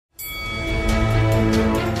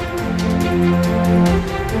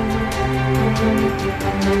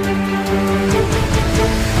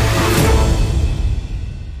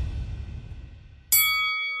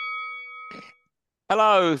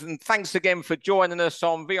Hello, and thanks again for joining us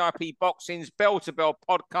on VIP Boxing's Bell to Bell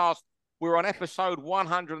podcast. We're on episode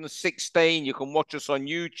 116. You can watch us on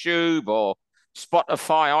YouTube or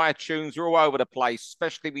Spotify, iTunes. We're all over the place,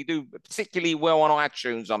 especially we do particularly well on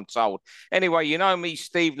iTunes, I'm told. Anyway, you know me,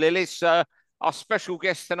 Steve Lillis. Our special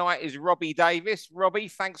guest tonight is Robbie Davies. Robbie,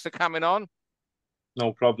 thanks for coming on.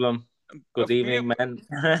 No problem. Good evening, man.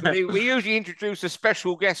 We usually introduce a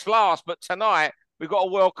special guest last, but tonight we've got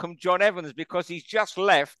to welcome John Evans because he's just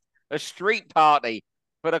left a street party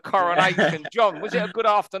for the coronation. John, was it a good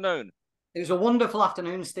afternoon? It was a wonderful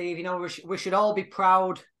afternoon, Steve. You know, we should all be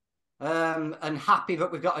proud and happy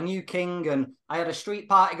that we've got a new king. And I had a street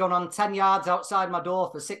party going on 10 yards outside my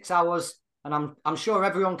door for 6 hours. And I'm sure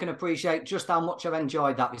everyone can appreciate just how much I've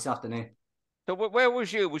enjoyed that this afternoon. So where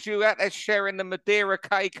was you? Was you out there sharing the Madeira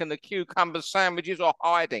cake and the cucumber sandwiches or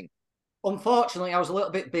hiding? Unfortunately, I was a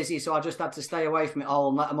little bit busy, so I just had to stay away from it all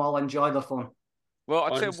and let them all enjoy the fun. Well, I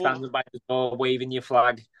tell you, standing by the door, waving your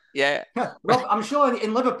flag. Yeah. Rob, I'm sure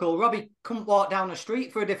in Liverpool, Robbie couldn't walk down the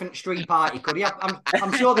street for a different street party, could he?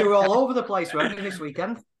 I'm sure they were all over the place, weren't they, this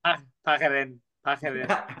weekend? Pack it in.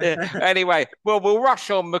 Yeah. Anyway, well, we'll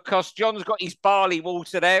rush on because John's got his barley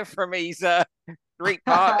water there from his street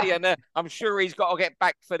party, and I'm sure he's got to get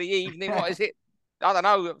back for the evening. What is it? I don't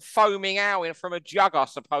know, foaming out from a jug, I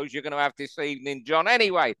suppose you're going to have this evening, John.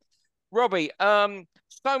 Anyway, Robbie,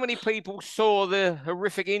 so many people saw the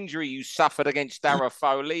horrific injury you suffered against Darragh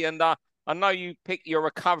Foley, and I know you picked your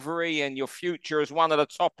recovery and your future as one of the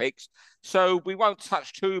topics, so we won't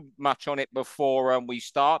touch too much on it before we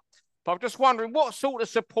start. But I'm just wondering, what sort of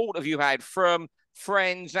support have you had from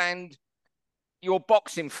friends and your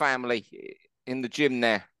boxing family in the gym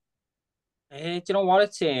there? Do you know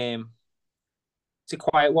what? It's a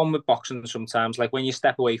quiet one with boxing sometimes. Like when you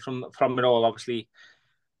step away from it all, obviously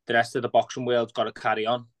the rest of the boxing world's got to carry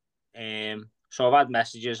on. So I've had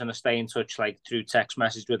messages and I stay in touch like through text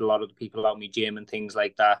message with a lot of the people out in my gym and things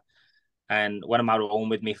like that. And when I'm at home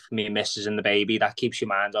with me missus and the baby, that keeps your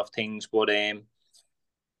mind off things. But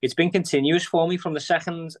it's been continuous for me from the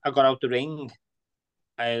second I got out the ring.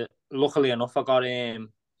 Luckily enough, I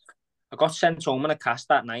got sent home in a cast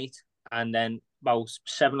that night, and then about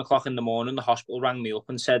 7 o'clock in the morning, the hospital rang me up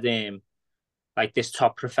and said, like this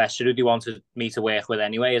top professor who they wanted me to work with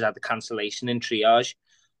anyway has had the cancellation in triage.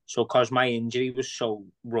 So because my injury was so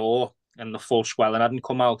raw and the full swelling hadn't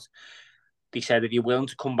come out, they said, if you're willing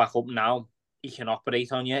to come back up now, he can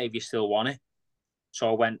operate on you if you still want it. So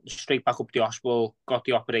I went straight back up to the hospital, got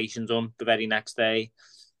the operation done the very next day.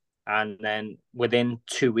 And then within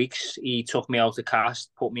 2 weeks, he took me out of cast,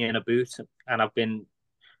 put me in a boot, and I've been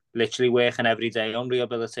literally working every day on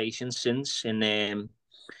rehabilitation since in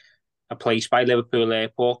a place by Liverpool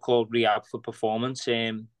Airport called Rehab for Performance.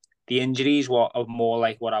 The injuries are more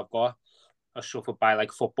like what I've got are suffered by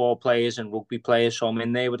like football players and rugby players. So I'm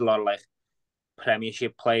in there with a lot of like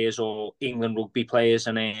Premiership players or England rugby players,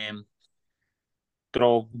 and they're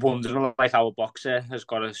all wondering like how a boxer has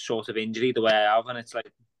got a sort of injury the way I have, and it's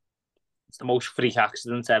like it's the most freak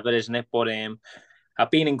accident ever, isn't it? But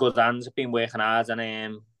I've been in good hands. I've been working hard,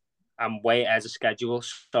 and I'm way ahead of schedule.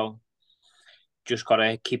 So just got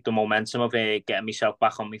to keep the momentum of getting myself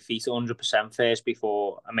back on my feet 100% first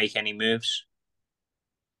before I make any moves.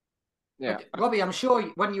 Yeah, Robbie, I'm sure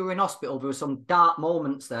when you were in hospital, there were some dark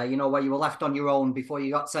moments there, you know, where you were left on your own before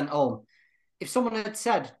you got sent home. If someone had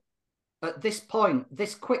said at this point,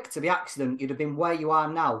 this quick to the accident, you'd have been where you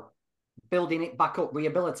are now, building it back up,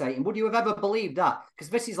 rehabilitating, would you have ever believed that? Because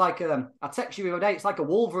this is like, I text you the other day, it's like a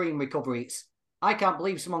Wolverine recovery. I can't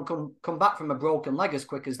believe someone come back from a broken leg as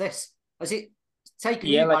quick as this. Has it taken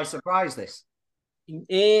you by surprise, this? Do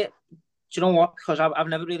you know what? Because I've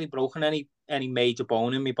never really broken any major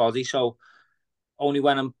bone in my body, so only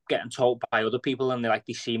when I'm getting told by other people and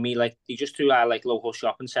they see me, like they just do our like local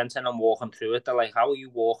shopping centre and I'm walking through it, they're like, how are you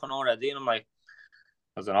walking already? And I'm like,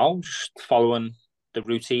 I don't know, just following the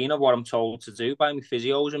routine of what I'm told to do by my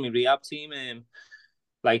physios and my rehab team.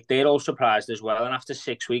 Like they're all surprised as well. And after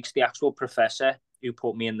 6 weeks, the actual professor who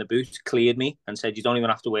put me in the boot cleared me and said, you don't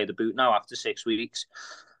even have to wear the boot now after 6 weeks.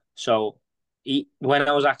 So when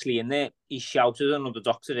I was actually in there, he shouted another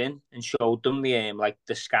doctor in and showed them the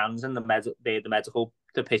scans and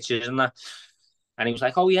the pictures and that. And he was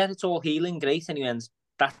like, oh yeah, it's all healing, great. And he went,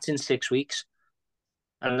 that's in 6 weeks.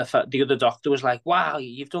 And the other doctor was like, wow,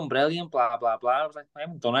 you've done brilliant, blah, blah, blah. I was like, I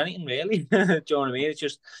haven't done anything really. Do you know what I mean? It's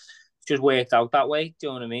just worked out that way. Do you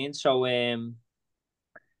know what I mean? So,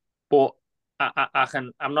 but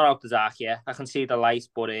I'm not out the dark yet. I can see the light,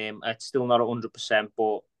 but it's still not 100%,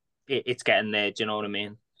 but it's getting there. Do you know what I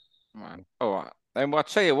mean? Right. All right. And I'll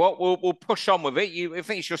tell you what, we'll push on with it. I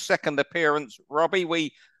think it's your second appearance, Robbie.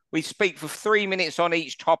 We speak for 3 minutes on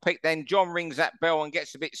each topic. Then John rings that bell and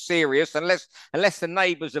gets a bit serious. Unless the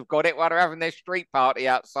neighbours have got it while they're having their street party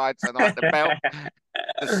outside tonight. The bell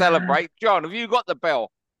to celebrate. John, have you got the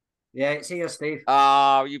bell? Yeah, it's here, Steve.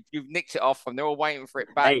 You've nicked it off them. They're all waiting for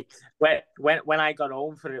it back. Hey, when I got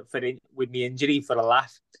home with my injury for a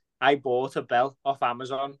laugh, I bought a bell off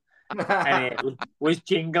Amazon and it was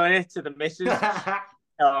jingling it to the missus.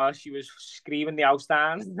 Oh, she was screaming the house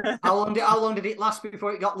down. How long did it last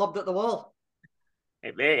before it got lobbed at the wall?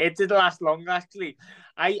 It didn't last long, actually.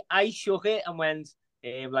 I shook it and went,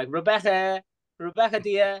 like, Rebecca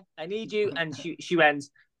dear, I need you. And she went,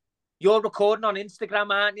 you're recording on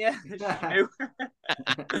Instagram, aren't you?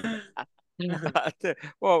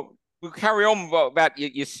 Well, we'll carry on about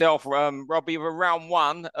yourself, Robbie, for round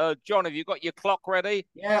one. John, have you got your clock ready?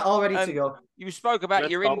 Yeah, all ready to go. You spoke about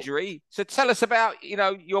your injury. So tell us about,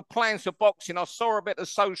 your plans for boxing. I saw a bit of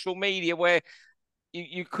social media where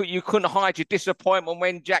you couldn't hide your disappointment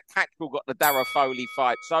when Jack Catchwell got the Darragh Foley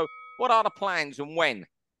fight. So what are the plans and when?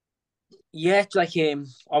 Yeah, it's like,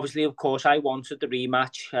 obviously, of course, I wanted the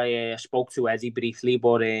rematch. I spoke to Eddie briefly,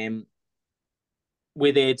 but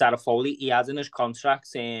with Darragh Foley, he had in his contract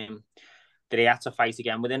that he had to fight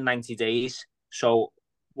again within 90 days. So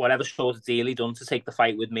whatever sort of deal he done to take the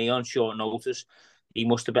fight with me on short notice, he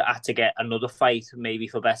must have had to get another fight, maybe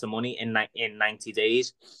for better money, in 90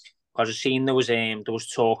 days. Because I've seen there was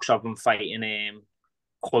talks of him fighting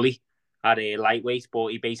Cully at a lightweight, but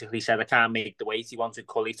he basically said, I can't make the weight. He wanted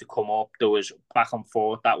Cully to come up. There was back and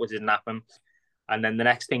forth. That didn't happen. And then the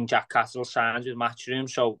next thing, Jack Catchwell signs with Matchroom.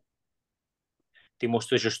 So they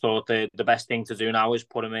must have just thought the best thing to do now is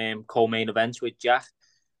put him in co-main events with Jack.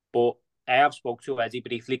 But I have spoke to Eddie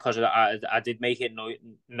briefly because I did make it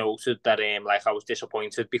noted that like I was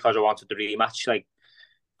disappointed because I wanted the rematch, like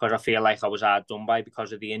because I feel like I was hard done by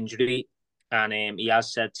because of the injury. And he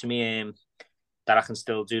has said to me that I can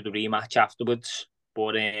still do the rematch afterwards.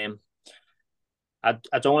 But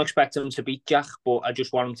I don't expect him to beat Jack, but I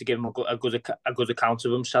just want him to give him a good account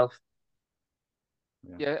of himself.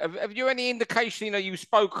 Yeah. Have you any indication? You've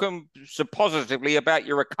spoken so positively about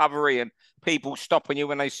your recovery and people stopping you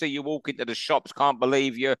when they see you walk into the shops, can't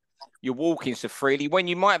believe you're walking so freely. When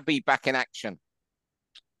you might be back in action?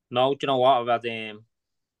 No, do you know what? I've had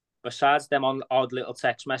besides them on odd little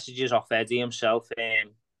text messages off Eddie himself,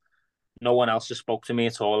 no one else has spoke to me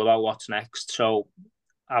at all about what's next. So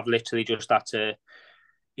I've literally just had to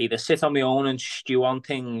either sit on my own and stew on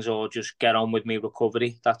things or just get on with my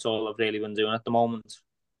recovery. That's all I've really been doing at the moment.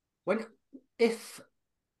 If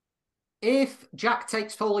Jack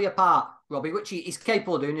takes Foley apart, Robbie, which he's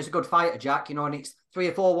capable of doing, he's a good fighter, Jack, and it's 3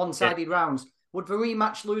 or 4 one-sided rounds, would the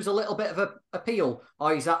rematch lose a little bit of appeal?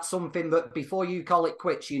 Or is that something that before you call it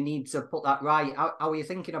quits, you need to put that right? How are you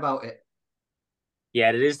thinking about it?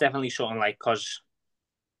 Yeah, it is definitely something like, because,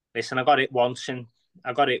 listen, I got it once in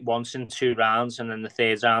 2 rounds, and then the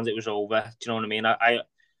third round it was over. Do you know what I mean?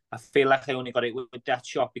 I feel like I only got it with that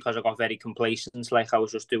shot because I got very complacent. Like I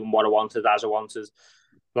was just doing what I wanted as I wanted,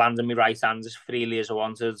 landing my right hand as freely as I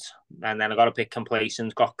wanted, and then I got a bit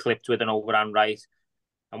complacent, got clipped with an overhand right,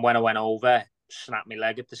 and when I went over, snapped my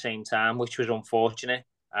leg at the same time, which was unfortunate.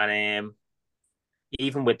 And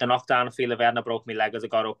even with the knockdown, I feel if I hadn't broke my leg, I'd have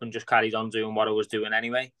got up and just carried on doing what I was doing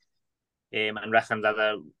anyway. And reckon that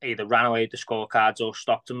I either ran away with the scorecards or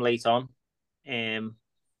stopped them late on.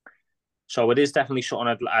 So it is definitely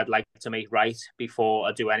something I'd like to make right before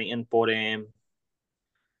I do anything. But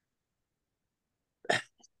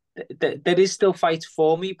there is still fights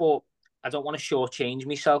for me, but I don't want to shortchange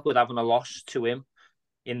myself with having a loss to him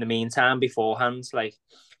in the meantime beforehand. Like,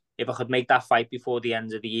 if I could make that fight before the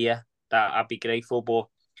end of the year, that I'd be grateful. But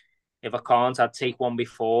if I can't, I'd take one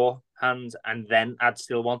beforehand, and then I'd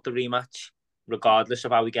still want the rematch, regardless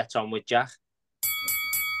of how he gets on with Jack.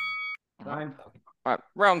 Fine. Right,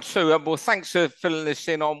 round 2. Well, thanks for filling this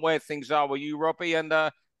in on where things are with you, Robbie, and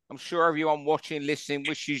I'm sure everyone watching, listening,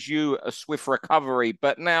 wishes you a swift recovery.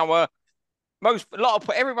 But now,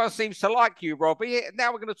 everyone seems to like you, Robbie.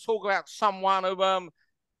 Now we're going to talk about someone who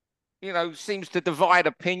seems to divide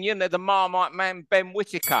opinion. The Marmite man, Ben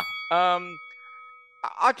Whittaker.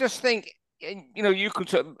 I just think,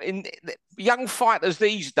 young fighters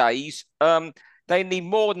these days, they need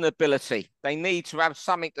more than ability. They need to have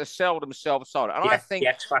something to sell themselves on. And I think the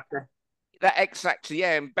X Factor. That X Factor,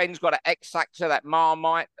 yeah. And Ben's got an X Factor, that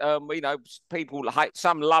Marmite. People hate,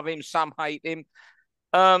 some love him, some hate him.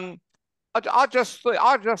 I just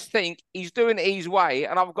think he's doing it his way,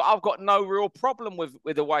 and I've got no real problem with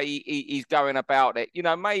the way he's going about it.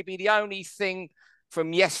 Maybe the only thing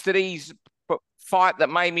from yesterday's fight that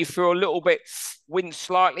made me feel a little bit wince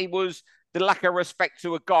slightly was the lack of respect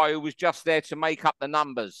to a guy who was just there to make up the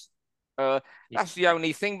numbers. That's the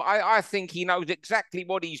only thing. But I think he knows exactly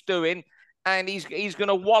what he's doing, and he's going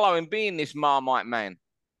to wallow in being this Marmite man.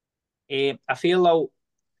 I feel though,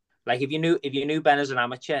 like if you knew Ben as an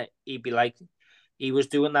amateur, he'd be like, he was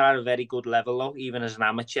doing that at a very good level though, even as an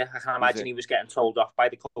amateur. I can imagine he was getting told off by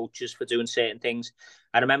the coaches for doing certain things.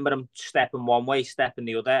 I remember him stepping one way, stepping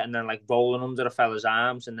the other, and then like rolling under a fella's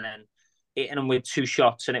arms and then hitting him with 2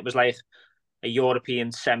 shots, and it was like a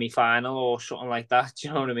European semi-final or something like that. Do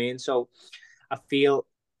you know what I mean? So I feel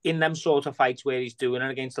in them sort of fights where he's doing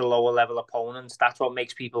it against the lower level opponents, that's what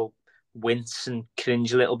makes people wince and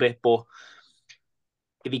cringe a little bit. But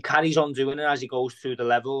if he carries on doing it as he goes through the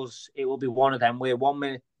levels, it will be one of them where 1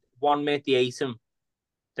 minute they hate him,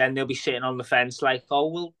 then they'll be sitting on the fence like,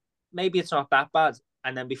 oh, well, maybe it's not that bad.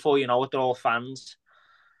 And then before you know it, they're all fans.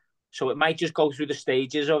 So it might just go through the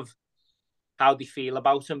stages of how they feel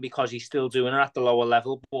about him because he's still doing it at the lower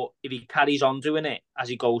level. But if he carries on doing it as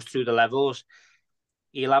he goes through the levels,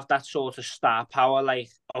 he'll have that sort of star power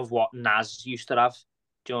like of what Naz used to have.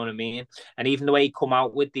 Do you know what I mean? And even the way he come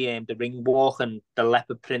out with the ring walk and the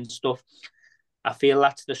leopard print stuff, I feel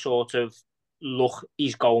that's the sort of look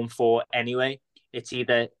he's going for anyway. It's you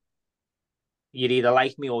either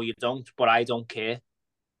like me or you don't, but I don't care.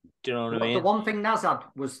 Do you know what I mean? The one thing Naz had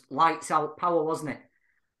was lights out power, wasn't it?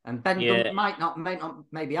 And Ben might not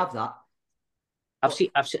maybe have that. I've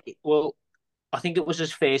seen. Well, I think it was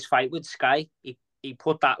his first fight with Sky. He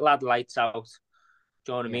put that lad lights out.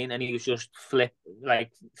 Do you know what I mean? And he was just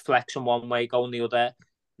flexing one way, going the other,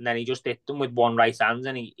 and then he just hit them with one right hand,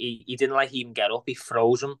 and he didn't even get up. He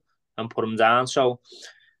froze him and put him down. So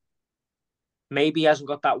maybe he hasn't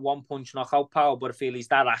got that one punch knockout power, but I feel he's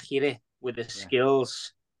that accurate with his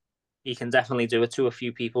skills. He can definitely do it to a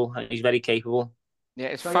few people, and he's very capable. Yeah,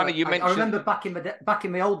 it's funny you mentioned. I remember back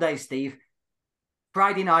in my old days, Steve.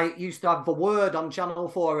 Friday night used to have The Word on Channel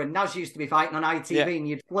 4, and Naz used to be fighting on ITV, and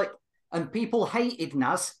you'd flick. And people hated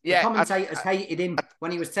Naz. The commentators hated him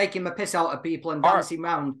when he was taking the piss out of people and dancing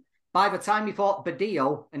round. By the time he fought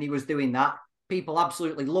Badillo and he was doing that, people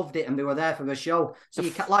absolutely loved it and they were there for the show. So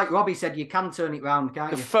like Robbie said, you can turn it round,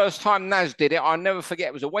 can't you? The first time Naz did it, I'll never forget,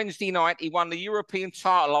 it was a Wednesday night. He won the European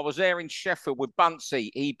title. I was there in Sheffield with Buatsi.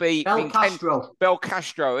 He beat Bel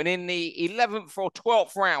Castro. And in the 11th or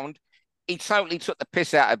 12th round, he totally took the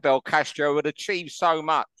piss out of Bel Castro, had achieved so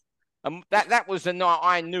much. And that was the night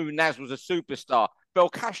I knew Naz was a superstar. Bel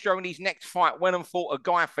Castro in his next fight went and fought a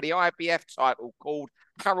guy for the IBF title called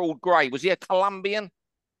Harold Gray. Was he a Colombian?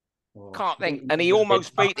 Can't think. And he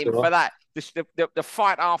almost beat him for that. The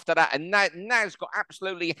fight after that. And Naz got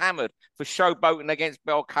absolutely hammered for showboating against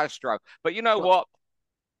Bel Castro. But you know what?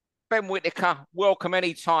 Ben Whittaker, welcome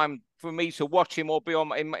any time for me to watch him or be on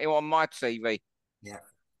my TV. Yeah.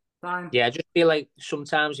 Fine. Yeah, I just feel like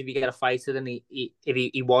sometimes if you get a fighter and if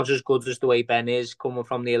he was as good as the way Ben is, coming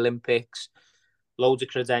from the Olympics, loads of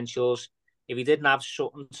credentials, if he didn't have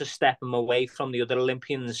something to step him away from the other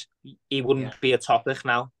Olympians, he wouldn't be a topic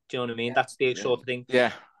now. Do you know what I mean? That's the sort of thing.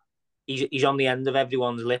 Yeah. He's on the end of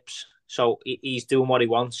everyone's lips. So he's doing what he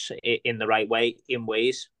wants in the right way, in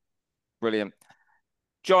ways. Brilliant.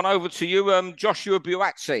 John, over to you. Joshua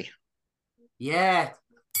Buatsi. Yeah.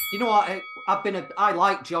 You know what? I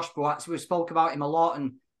like Josh Buatsi. We spoke about him a lot,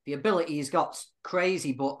 and the ability he's got's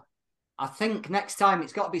crazy. But I think next time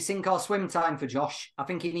it's got to be sink or swim time for Josh. I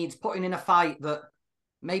think he needs putting in a fight that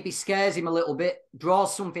maybe scares him a little bit,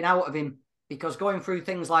 draws something out of him. Because going through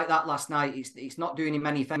things like that last night, it's not doing him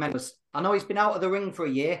any favors. I know he's been out of the ring for a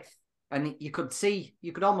year, and you could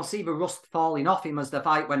almost see the rust falling off him as the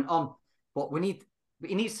fight went on. But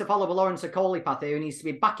he needs to follow the Lawrence Okoli path here. He needs to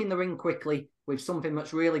be back in the ring quickly with something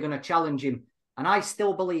that's really going to challenge him. And I'm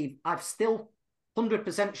still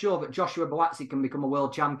 100% sure that Joshua Buatsi can become a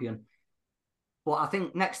world champion. But I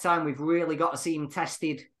think next time we've really got to see him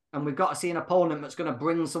tested, and we've got to see an opponent that's going to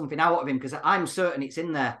bring something out of him, because I'm certain it's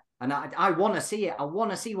in there. And I want to see it. I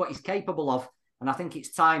want to see what he's capable of. And I think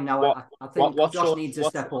it's time now. I think Josh needs to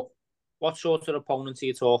step up. What sort of opponent are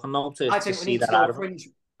you talking about to see that out of him?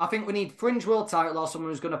 I think we need fringe world title or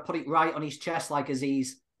someone who's going to put it right on his chest like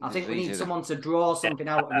Aziz. I think we need someone to draw something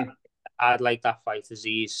out of him. I'd like that fight,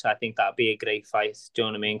 Aziz. I think that'd be a great fight. Do you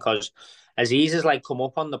know what I mean? Because Aziz has come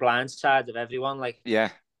up on the blind side of everyone.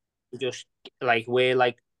 Just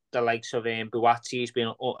we're the likes of Buatsi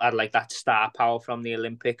been had that star power from the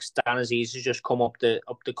Olympics. Dan Aziz has just come up the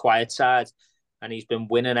quiet side, and he's been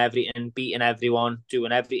winning everything, beating everyone,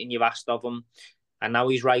 doing everything you've asked of him, and now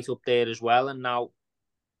he's right up there as well. And now,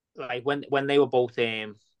 when they were both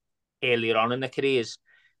earlier on in their careers,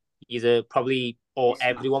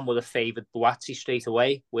 everyone would have favoured Buatsi straight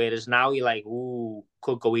away. Whereas now you're like, ooh,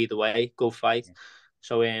 could go either way, go fight. Yeah.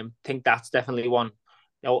 So I think that's definitely one.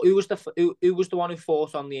 Who was the one who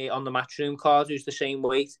fought on the Matchroom card? Who's the same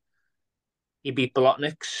weight? He beat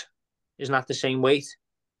Bolotniks. Isn't that the same weight?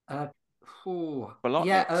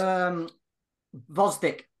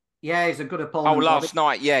 Vosdik. Yeah, he's a good opponent. Oh, last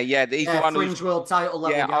night. Yeah. He's the one fringe world title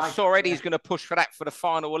level guy. I saw Eddie's going to push for that for the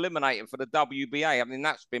final eliminator for the WBA. I mean,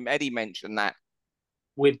 that's been Eddie mentioned that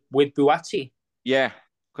with Buatsi. Yeah,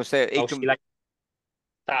 because that'd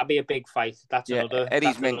be a big fight.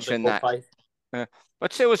 Eddie's mentioned that. Yeah.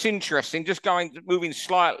 But still, it's interesting. Just moving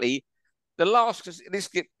slightly. The last, we've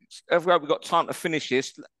got time to finish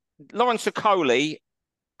this. Lawrence Okoli,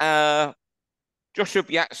 Joshua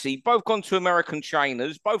Buatsi, both gone to American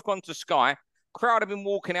trainers, both gone to Sky. Crowd have been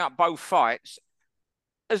walking out both fights.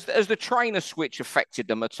 Has the trainer switch affected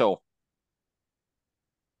them at all?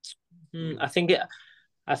 I think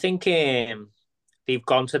they've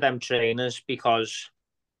gone to them trainers because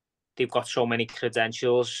they've got so many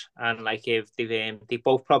credentials, and like if they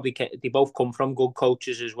both come from good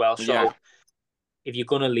coaches as well. So if you're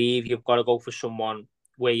gonna leave, you've got to go for someone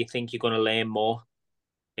where you think you're gonna learn more,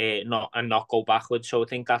 not go backwards. So I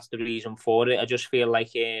think that's the reason for it. I just feel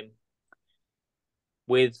like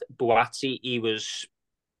with Buatsi,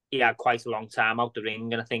 he had quite a long time out the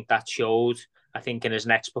ring, and I think that showed. I think in his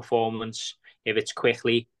next performance, if it's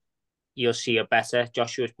quickly, you'll see a better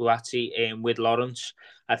Joshua Buatsi with Lawrence.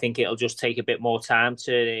 I think it'll just take a bit more time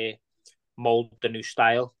to mold the new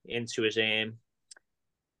style into his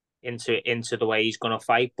into the way he's going to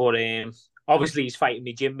fight. But obviously he's fighting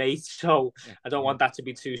me gym mate, so I don't want that to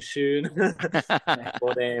be too soon.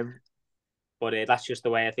 but that's just the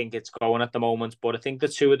way I think it's going at the moment. But I think the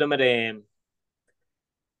two of them are.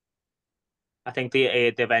 I think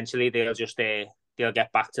eventually they'll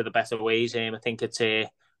get back to the better ways. I think it's a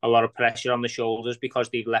lot of pressure on the shoulders because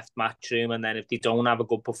they've left Matchroom, and then if they don't have a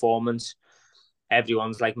good performance,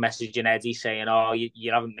 everyone's like messaging Eddie saying, "Oh,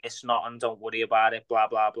 you haven't missed nothing. Don't worry about it." Blah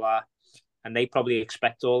blah blah, and they probably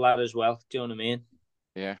expect all that as well. Do you know what I mean?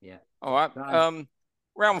 Yeah. All right.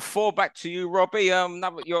 Round 4, back to you, Robbie.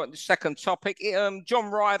 Your second topic.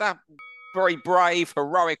 John Ryder, very brave,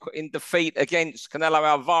 heroic in defeat against Canelo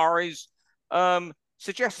Alvarez.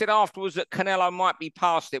 Suggested afterwards that Canelo might be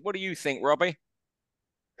past it. What do you think, Robbie?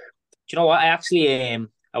 Do you know what? I actually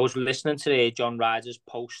I was listening to John Ryder's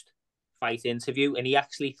post-fight interview, and he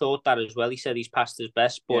actually thought that as well. He said he's past his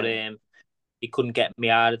best, but he couldn't get me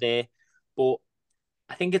out of there. But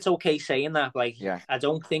I think it's okay saying that. I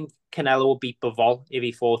don't think Canelo will beat Bivol if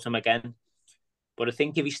he fought him again. But I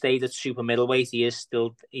think if he stayed at super middleweight, he's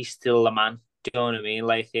still a man. Do you know what I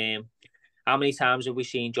mean? How many times have we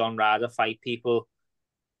seen John Ryder fight people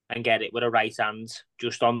and get it with a right hand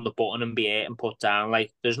just on the button and be hit and put down?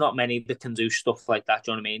 There's not many that can do stuff like that.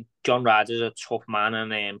 Do you know what I mean? John Ryder's a tough man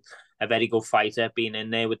and a very good fighter, being in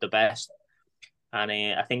there with the best. And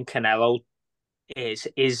I think Canelo is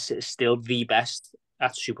still the best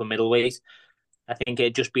at super middleweight. I think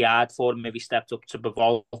it'd just be hard for him if he stepped up to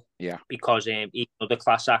Bivol. Yeah. Because he's another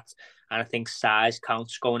class act. And I think size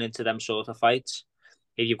counts going into them sort of fights.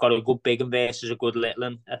 If you've got a good big one versus a good little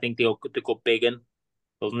one, I think the good big one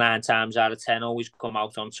will 9 times out of 10 always come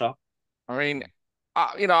out on top. I mean,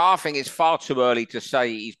 I think it's far too early to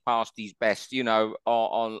say he's past his best,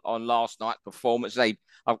 on last night's performance. I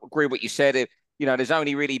agree with what you said. There's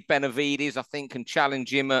only really Benavides, I think, can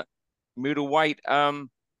challenge him at middleweight,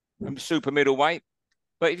 super middleweight.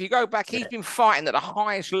 But if you go back, he's been fighting at the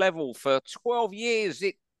highest level for 12 years.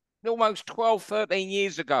 Almost 12, 13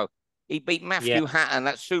 years ago. He beat Matthew Hatton,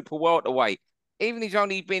 that super welterweight. Even he's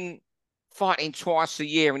only been fighting twice a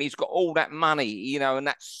year, and he's got all that money, and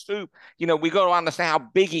that's super. We got to understand how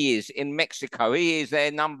big he is in Mexico. He is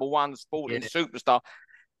their number one sporting superstar.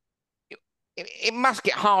 It must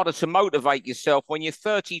get harder to motivate yourself when you're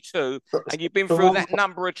 32 and you've been through that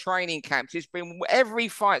number of training camps. It's been every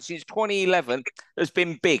fight since 2011 has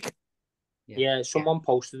been big. Yeah, someone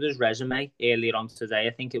posted his resume earlier on today.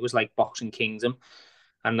 I think it was Boxing Kingdom.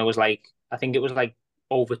 And there was I think it was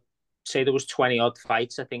over, say there was 20 odd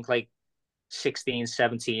fights. I think 16,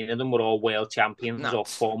 17 of them were all world champions or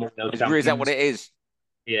former world champions. Is that what it is?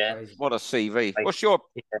 Yeah. What a CV. What's your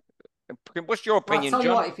opinion, I'll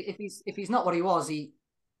tell John? You what, if he's not what he was, he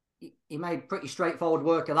made pretty straightforward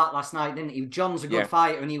work of that last night, didn't he? John's a good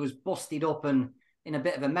fighter, and he was busted up and in a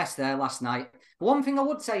bit of a mess there last night. But one thing I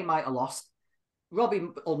would say he might have lost, Robbie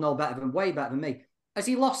will know way better than me. Has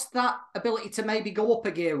he lost that ability to maybe go up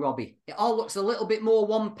a gear, Robbie? It all looks a little bit more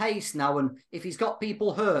one pace now, and if he's got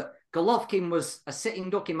people hurt, Golovkin was a sitting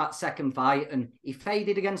duck in that second fight, and he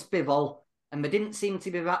faded against Bivol, and there didn't seem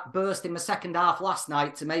to be that burst in the second half last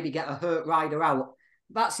night to maybe get a hurt Ryder out.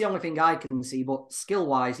 That's the only thing I can see, but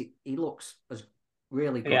skill-wise, he looks as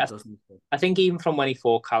really good, doesn't he? I think even from when he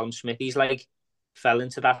fought Callum Smith, he's like fell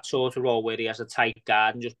into that sort of role where he has a tight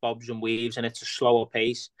guard and just bobs and weaves, and it's a slower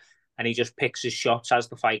pace, and he just picks his shots as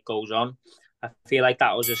the fight goes on. I feel like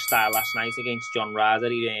that was his style last night against John Ryder,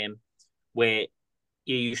 where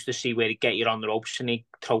you used to see where he'd get you on the ropes and he'd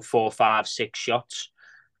throw 4, 5, 6 shots,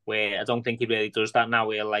 where I don't think he really does that now.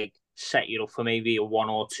 He'll like set you up for maybe 1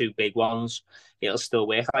 or 2 big ones. It'll still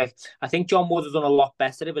work. Like, I think John would have done a lot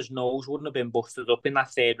better if his nose wouldn't have been busted up in that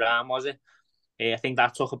 3rd round, was it? I think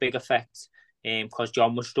that took a big effect because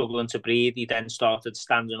John was struggling to breathe. He then started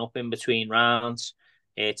standing up in between rounds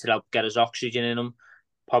to help get his oxygen in him,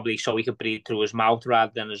 probably so he could breathe through his mouth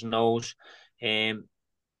rather than his nose.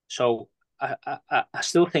 So I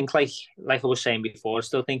still think, like I was saying before, I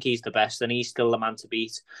still think he's the best and he's still the man to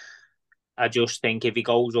beat. I just think if he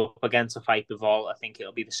goes up against a fight with Vol, I think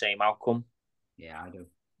it'll be the same outcome. Yeah, I do.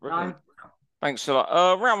 Thanks a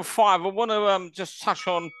lot. Round 5, I want to just touch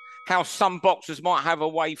on how some boxers might have a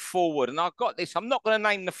way forward. And I've got this. I'm not going to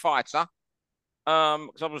name the fighter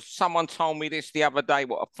because someone told me this the other day,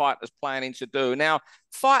 what a fighter's planning to do. Now,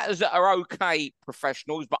 fighters that are okay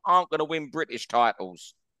professionals but aren't going to win British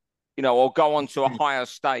titles, or go on to a higher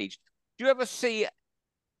stage. Do you ever see...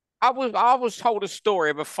 I was told a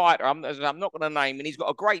story of a fighter, I'm not going to name, and he's got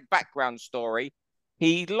a great background story.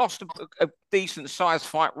 He lost a decent-sized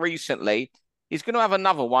fight recently. He's going to have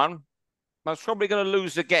another one. Most probably going to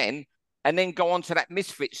lose again and then go on to that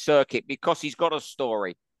Misfits circuit because he's got a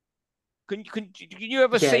story. Can you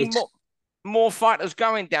ever see more fighters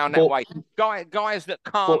going down that way? Guys that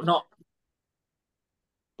can't...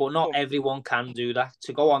 But not everyone can do that.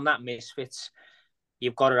 To go on that Misfits,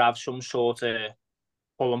 you've got to have some sort of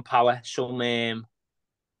pull and power, some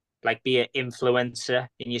like be an influencer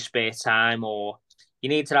in your spare time, or you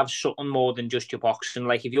need to have something more than just your boxing.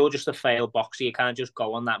 Like if you're just a failed boxer, you can't just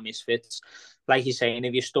go on that Misfits. Like you're saying,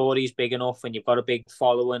 if your story's big enough and you've got a big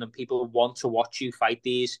following and people want to watch you fight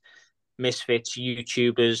these Misfits,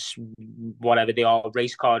 YouTubers, whatever they are,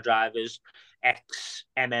 race car drivers,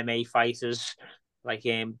 ex-MMA fighters, like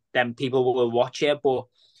then people will watch you. But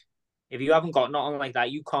if you haven't got nothing like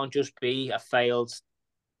that, you can't just be a failed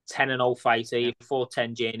 10-0 fighter. You fought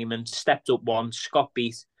 10 journeymen, stepped up once, got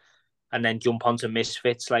beat, and then jump onto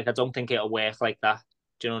Misfits. Like, I don't think it'll work like that.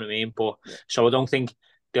 Do you know what I mean? But so I don't think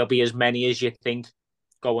there'll be as many as you think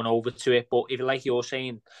going over to it. But if, like you're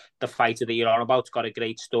saying, the fighter that you're on about's got a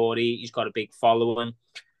great story, he's got a big following.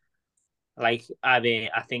 Like, I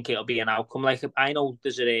think it'll be an outcome. Like, I know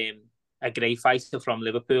there's a great fighter from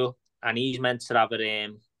Liverpool, and he's meant to have a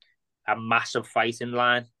massive fight in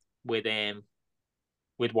line with a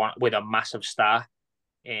massive star,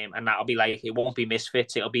 and that'll be like, it won't be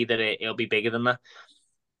Misfits. It'll be bigger than that,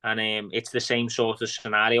 and it's the same sort of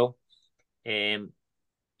scenario.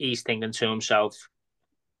 He's thinking to himself,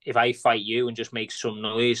 if I fight you and just make some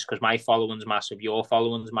noise because my following's massive, your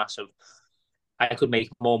following's massive, I could make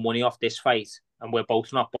more money off this fight, and we're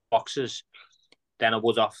both not boxers, than I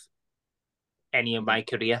would off any of my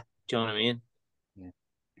career. Do you know what I mean?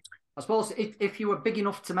 I suppose if you were big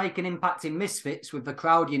enough to make an impact in Misfits with the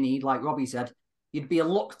crowd you need, like Robbie said, you'd be a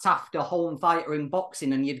looked after home fighter in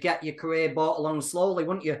boxing and you'd get your career brought along slowly,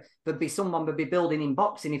 wouldn't you? There'd be someone would be building in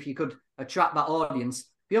boxing if you could attract that audience.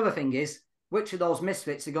 The other thing is, which of those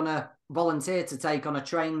Misfits are going to volunteer to take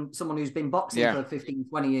on someone who's been boxing for 15,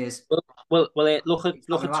 20 years? Well, look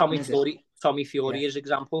at Tommy Fury as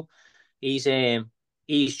example. He's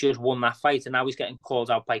just won that fight and now he's getting called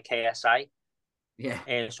out by KSI.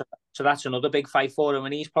 Yeah. So that's another big fight for him,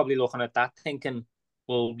 and he's probably looking at that thinking,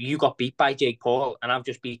 well, you got beat by Jake Paul, and I've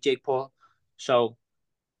just beat Jake Paul, so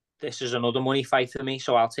this is another money fight for me.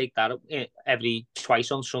 So I'll take that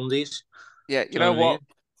twice on Sundays. Yeah, you know what?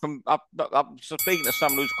 I'm speaking to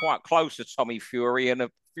someone who's quite close to Tommy Fury, and a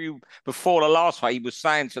few before the last fight, he was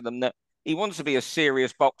saying to them that he wants to be a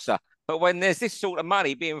serious boxer, but when there's this sort of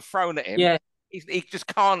money being thrown at him, he just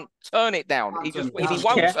can't turn it down. He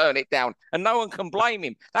won't turn it down, and no one can blame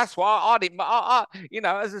him. That's why I didn't.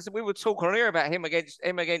 As we were talking earlier about him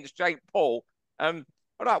against Jake Paul,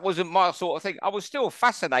 that wasn't my sort of thing. I was still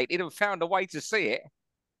fascinated and found a way to see it.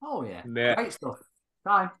 Oh yeah. Great stuff.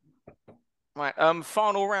 Time. Right.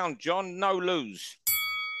 Final round, John. No lose.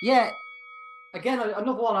 Yeah. Again,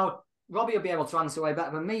 another one. Robbie will be able to answer way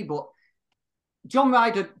better than me, but John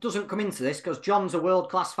Ryder doesn't come into this because John's a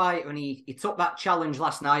world-class fighter and he took that challenge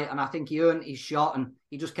last night and I think he earned his shot and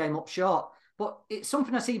he just came up short. but it's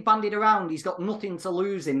something I see bandied around. He's got nothing to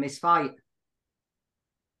lose in this fight.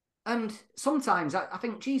 And sometimes I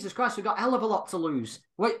think, Jesus Christ, we've got a hell of a lot to lose.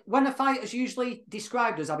 When a fighter's usually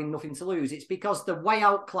described as having nothing to lose, it's because they're way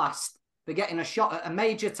outclassed. They're getting a shot at a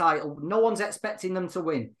major title. No one's expecting them to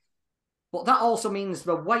win. But that also means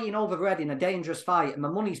they're weighing over their head in a dangerous fight, and the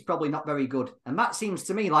money's probably not very good. And that seems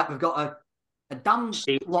to me like we've got a damn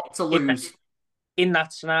lot to lose. In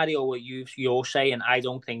that scenario, what you're saying, I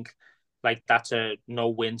don't think like that's a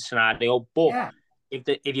no-win scenario. But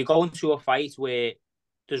if you go into a fight where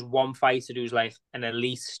there's one fighter who's like an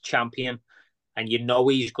elite champion and you know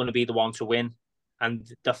he's going to be the one to win, and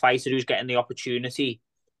the fighter who's getting the opportunity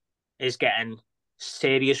is getting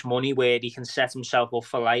serious money where he can set himself up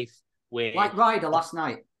for life. Like Ryder last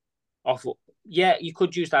night. You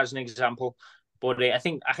could use that as an example. But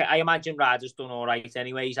I imagine Ryder's done all right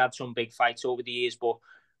anyway. He's had some big fights over the years. But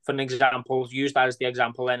for an example, use that as the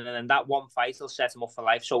example then. And then that one fight will set him up for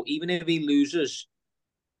life. So even if he loses,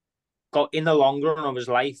 in the long run of his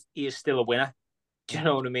life, he is still a winner. Do you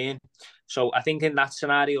know what I mean? So I think in that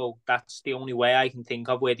scenario, that's the only way I can think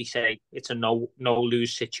of where they say it's a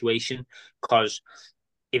no-lose situation. Because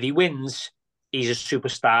if he wins, he's a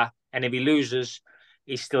superstar. And if he loses,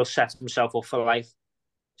 he still sets himself up for life.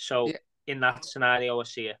 So in that scenario, I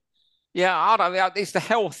see it. Yeah, I don't know. It's the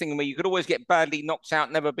health thing where you could always get badly knocked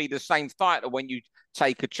out, never be the same fighter when you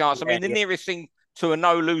take a chance. I mean, the nearest thing to a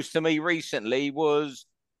no-lose to me recently was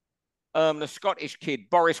the Scottish kid,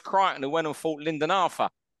 Boris Crichton, who went and fought Lyndon Arthur.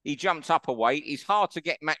 He jumped up a weight. He's hard to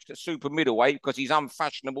get matched at super middleweight because he's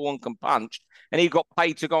unfashionable and can punch. And he got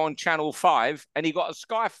paid to go on Channel 5 and he got a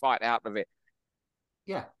Sky fight out of it.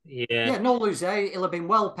 Yeah, no lose there. He'll have been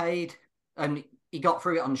well paid and he got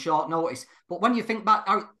through it on short notice. But when you think back,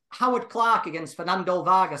 Howard Clark against Fernando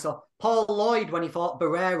Vargas or Paul Lloyd when he fought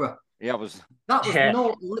Barrera. That was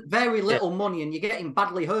very little money and you're getting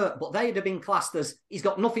badly hurt, but they'd have been classed as he's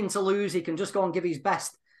got nothing to lose, he can just go and give his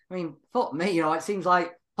best. I mean, fuck me, it seems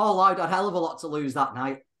like Paul Lloyd had a hell of a lot to lose that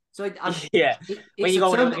night. So it's a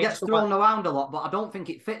term that gets thrown around a lot, but I don't think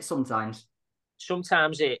it fits sometimes.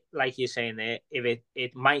 Sometimes it, like you're saying there, if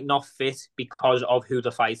it might not fit because of who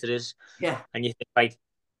the fighter is. Yeah. And you think like,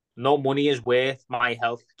 no money is worth my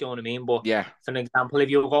health. Do you know what I mean? But for an example, if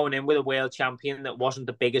you were going in with a world champion that wasn't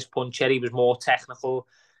the biggest puncher, he was more technical,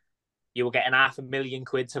 you were getting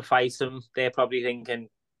 £500,000 to fight him, they're probably thinking,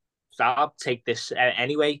 I'll take this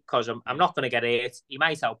anyway because I'm not going to get hurt. He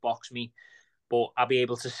might outbox me, but I'll be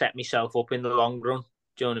able to set myself up in the long run.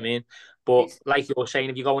 Do you know what I mean? But like you're saying,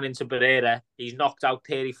 if you're going into Barrera, he's knocked out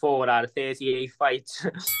 34 out of 38 fights.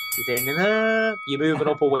 You're thinking, you're moving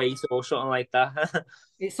up a weight or something like that.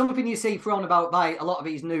 It's something you see thrown about by a lot of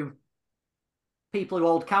these new people who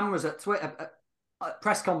hold cameras at Twitter, at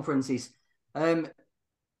press conferences.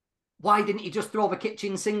 Why didn't you just throw the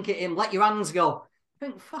kitchen sink at him? Let your hands go. I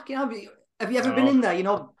think, fucking, have you ever been in there?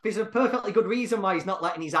 There's a perfectly good reason why he's not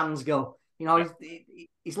letting his hands go.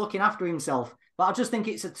 He's looking after himself. But I just think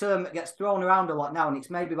it's a term that gets thrown around a lot now, and it's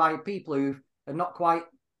maybe by people who are not quite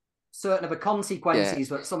certain of the consequences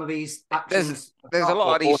that some of these actions. There's a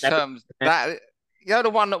lot of these terms that the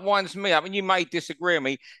one that winds me up, and you may disagree with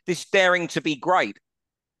me. This daring to be great.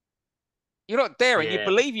 You're not daring. You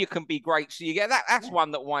believe you can be great, so you get that. That's one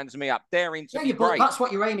that winds me up. Daring to be great. That's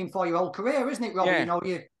what you're aiming for your whole career, isn't it, Robbie?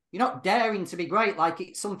 You're not daring to be great like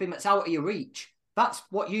it's something that's out of your reach. That's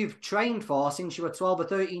what you've trained for since you were 12 or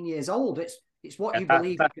 13 years old. It's what you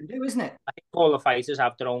believe you can do, isn't it? I think all the fighters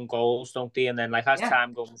have their own goals, don't they? And then, like, as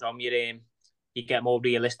time goes on, you get more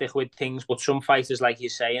realistic with things. But some fighters, like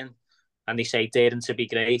you're saying, and they say daring to be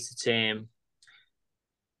great,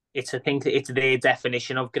 it's their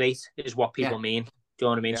definition of great is what people mean. Do you know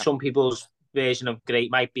what I mean? Some people's version of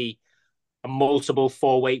great might be a multiple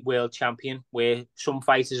 4-weight world champion, where some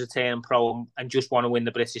fighters are turning pro and just want to win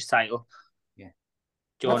the British title.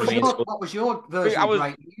 What was your version of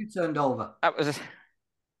great that you turned over?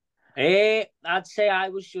 I'd say I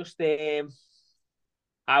was just because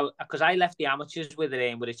I left the amateurs with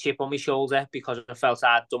a chip on my shoulder because I felt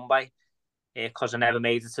I'd done by because I never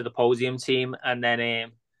made it to the podium team, and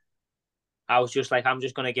then I was just like, I'm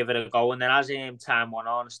just going to give it a go. And then as time went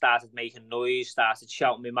on, I started making noise, started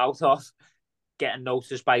shouting my mouth off, getting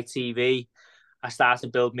noticed by TV. I started to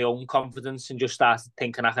build my own confidence and just started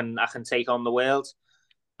thinking I can take on the world.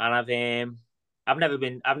 And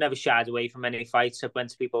I've never shied away from any fights. I've went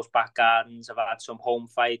to people's back gardens. I've had some home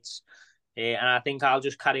fights, and I think I'll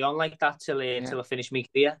just carry on like that till I finish my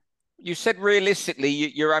career. You said realistically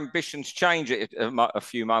your ambitions change a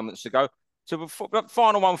few moments ago. So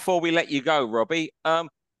final one before we let you go, Robbie.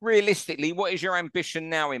 Realistically, what is your ambition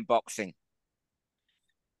now in boxing?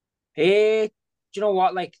 Do you know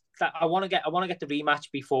what? Like that, I want to get the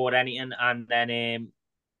rematch before anything, and then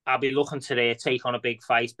I'll be looking to take on a big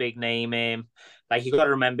fight, big name. Like you got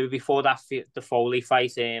to remember before that the Foley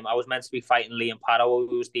fight, I was meant to be fighting Liam Parrow,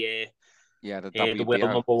 who was the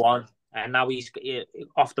world #1, and now he's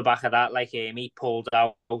off the back of that. Like he pulled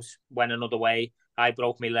out, went another way. I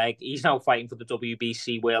broke my leg. He's now fighting for the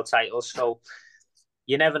WBC world title. So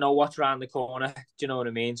you never know what's around the corner. Do you know what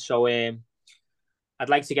I mean? So I'd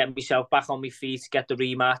like to get myself back on my feet, get the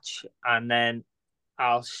rematch, and then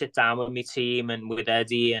I'll sit down with my team and with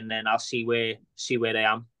Eddie, and then I'll see where I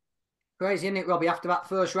am. Crazy, isn't it, Robbie? After that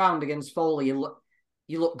first round against Foley, you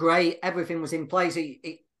look great. Everything was in place. Even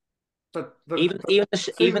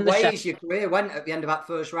the ways your career went at the end of that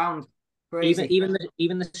first round. Crazy.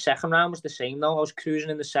 Even the second round was the same though. I was cruising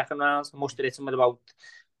in the second round. I must have hit him with about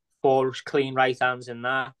 4 clean right hands in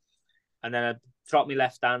that, and then I dropped my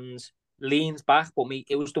left hands, leaned back, but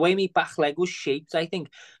it was the way my back leg was shaped. I think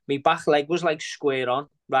my back leg was like square on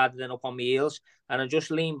rather than up on my heels, and I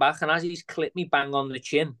just leaned back, and as he's clipped me bang on the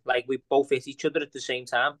chin, like we both hit each other at the same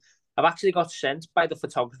time. I've actually got sent by the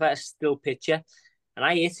photographer a still picture, and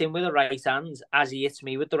I hit him with the right hand as he hits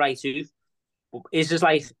me with the right hoof. It's just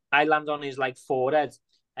like I land on his like forehead,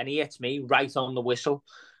 and he hits me right on the whistle.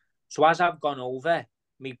 So as I've gone over,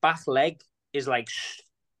 my back leg is like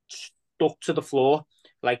stuck to the floor,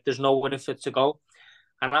 like there's nowhere for it to go,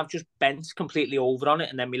 and I've just bent completely over on it,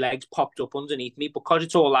 and then my legs popped up underneath me because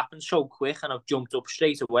it's all happened so quick, and I've jumped up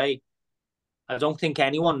straight away. I don't think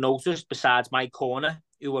anyone noticed besides my corner,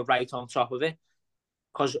 who were right on top of it.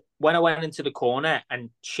 Because when I went into the corner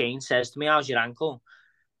and Shane says to me, "How's your ankle?"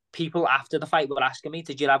 People after the fight were asking me,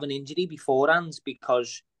 "Did you have an injury beforehand?"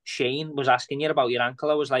 Because Shane was asking you about your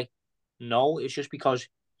ankle. I was like, no, it's just because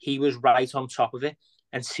he was right on top of it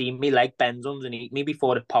and seen me leg bend underneath me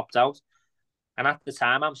before it popped out. And at the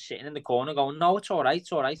time, I'm sitting in the corner going, "No, it's all right,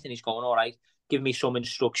 it's all right." And he's going, "All right," give me some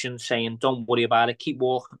instructions saying, "Don't worry about it, keep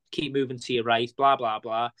walking, keep moving to your right, blah, blah,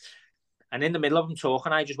 blah." And in the middle of him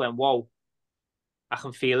talking, I just went, "Whoa, I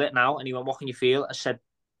can feel it now." And he went, "What can you feel?" I said,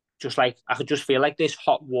 "Just like, I could just feel like this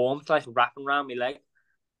hot warmth, like wrapping around my leg."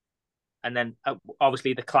 And then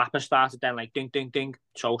obviously the clapper started then like ding, ding, ding.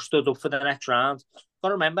 So I stood up for the next round. Got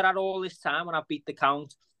to remember that all this time when I beat the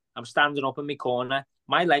count, I'm standing up in my corner.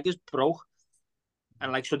 My leg is broke.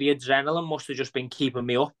 And like, so the adrenaline must have just been keeping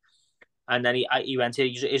me up. And then he went,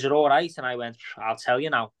 "Is it all right?" And I went, "I'll tell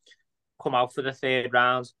you now." Come out for the third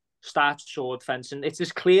round, start sword fencing. It's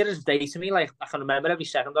as clear as day to me. Like, I can remember every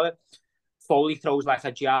second of it. Foley throws like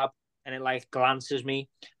a jab, and it like glances me,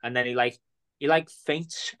 and then he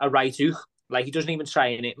feints a right hook, like he doesn't even try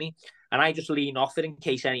and hit me, and I just lean off it in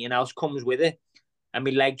case anything else comes with it, and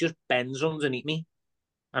my leg just bends underneath me,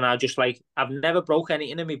 and I just like, I've never broke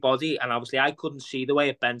anything in my body, and obviously I couldn't see the way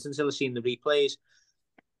it bent until I seen the replays,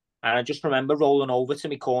 and I just remember rolling over to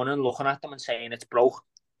my corner and looking at them and saying, "It's broke,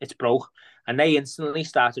 it's broke," and they instantly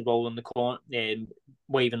started rolling the corner,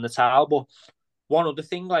 waving the towel. But one other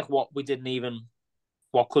thing, like what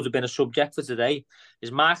could have been a subject for today,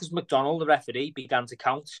 is Marcus McDonald, the referee, began to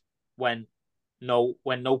count when no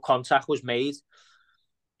contact was made,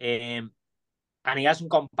 and he hasn't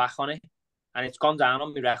gone back on it, and it's gone down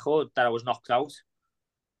on my record that I was knocked out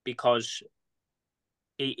because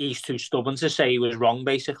he's too stubborn to say he was wrong,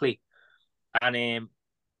 basically. And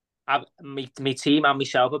my team and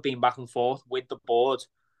myself have been back and forth with the board,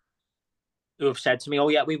 who have said to me, "Oh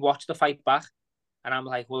yeah, we've watched the fight back." And I'm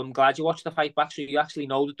like, "Well, I'm glad you watched the fight back, so you actually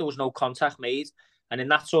know that there was no contact made." And in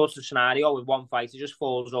that sort of scenario, with one fighter just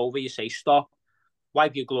falls over, you say, "Stop,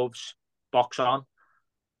 wipe your gloves, box on."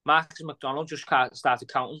 Marcus McDonald just started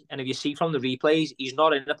counting. And if you see from the replays, he's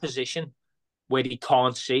not in a position where he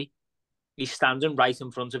can't see. He's standing right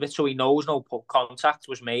in front of it, so he knows no contact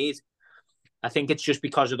was made. I think it's just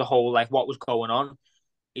because of the whole, like, what was going on.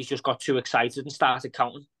 He's just got too excited and started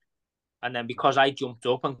counting. And then because I jumped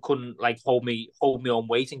up and couldn't like hold my own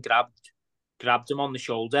weight and grabbed him on the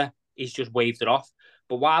shoulder, he's just waved it off.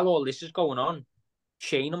 But while all this is going on,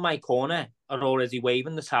 Shane in my corner are already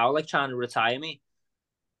waving the towel, like trying to retire me.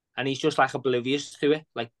 And he's just like oblivious to it,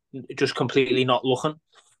 like just completely not looking.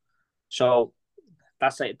 So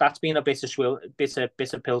that's been a bit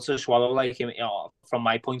of pill to swallow, like, you know, from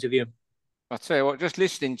my point of view. I tell you what, just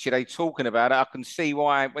listening to you talking about it, I can see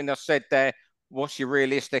why when I said there, what's your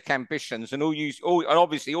realistic ambitions, and and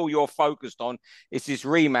obviously all you're focused on is this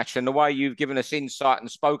rematch, and the way you've given us insight and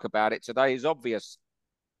spoke about it today is obvious.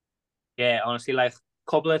 Yeah, honestly, like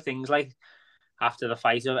a couple of things like after the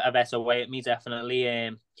fight a better way at me,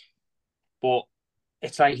 definitely. But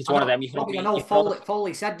it's like it's one of them. I know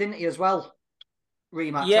Foley said, didn't he, as well?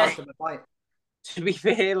 Rematch after the fight. To be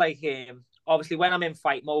fair, like obviously when I'm in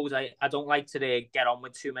fight mode, I don't like to get on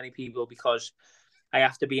with too many people because I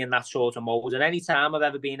have to be in that sort of mode. And any time I've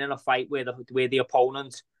ever been in a fight where the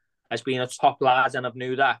opponent has been a top lad and I've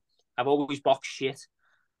knew that, I've always boxed shit.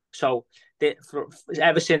 So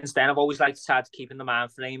ever since then, I've always liked to start keeping the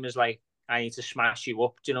mind frame as like, I need to smash you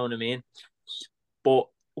up. Do you know what I mean? But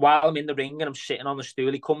while I'm in the ring and I'm sitting on the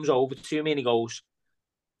stool, he comes over to me and he goes,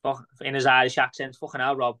 in his Irish accent, "Fucking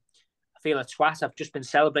hell, Rob, I feel a twat. I've just been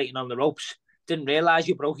celebrating on the ropes. Didn't realise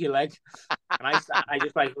you broke your leg." And I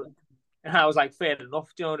just like, and I was like, fair enough.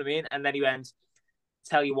 Do you know what I mean? And then he went,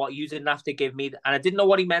 "Tell you what, you didn't have to give me," and I didn't know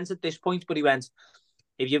what he meant at this point, but he went,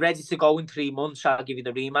 "If you're ready to go in 3 months, I'll give you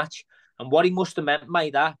the rematch." And what he must have meant by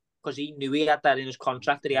that, because he knew he had that in his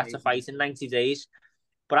contract that he had to fight in 90 days.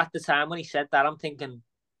 But at the time when he said that, I'm thinking,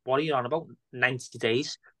 what are you on about? 90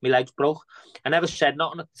 days? My legs broke. I never said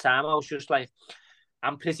nothing at the time. I was just like,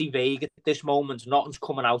 I'm pretty vague at this moment. Nothing's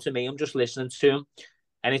coming out of me. I'm just listening to him.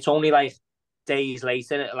 And it's only like days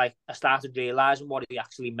later, like I started realising what he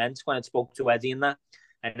actually meant when I spoke to Eddie and that.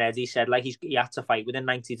 And Eddie said like he had to fight within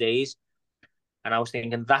 90 days. And I was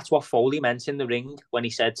thinking, that's what Foley meant in the ring when he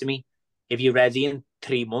said to me, "If you're ready in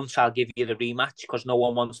 3 months, I'll give you the rematch," because no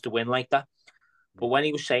one wants to win like that. But when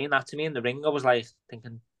he was saying that to me in the ring, I was like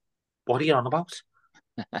thinking, what are you on about?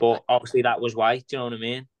 But obviously that was why. Do you know what I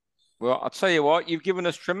mean? Well, I'll tell you what, you've given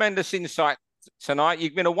us tremendous insight tonight.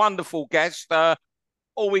 You've been a wonderful guest.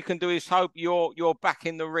 All we can do is hope you're back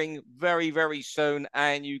in the ring very, very soon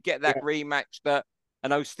and you get that rematch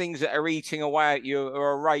and those things that are eating away at you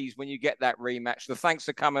are erased when you get that rematch. So thanks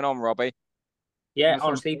for coming on, Robbie. Yeah,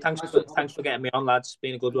 honestly, thanks for getting me on, lads. It's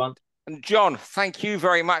been a good one. And John, thank you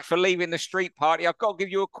very much for leaving the street party. I've got to give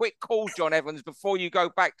you a quick call, John Evans, before you go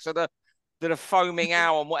back to the foaming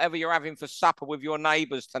hour and whatever you're having for supper with your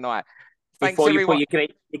neighbours tonight. Thanks, before everyone. You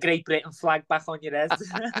put your Great Britain flag back on your head.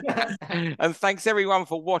 And thanks everyone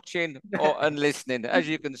for watching and listening. As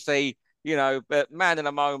you can see, but man in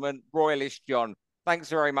a moment, Royalist John. Thanks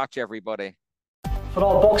very much, everybody. For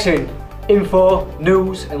all boxing info,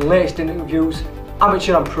 news and latest interviews,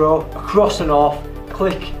 amateur and pro, across the north,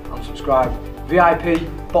 click and subscribe. VIP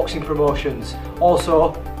Boxing Promotions.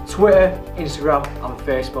 Also, Twitter, Instagram and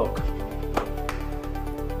Facebook.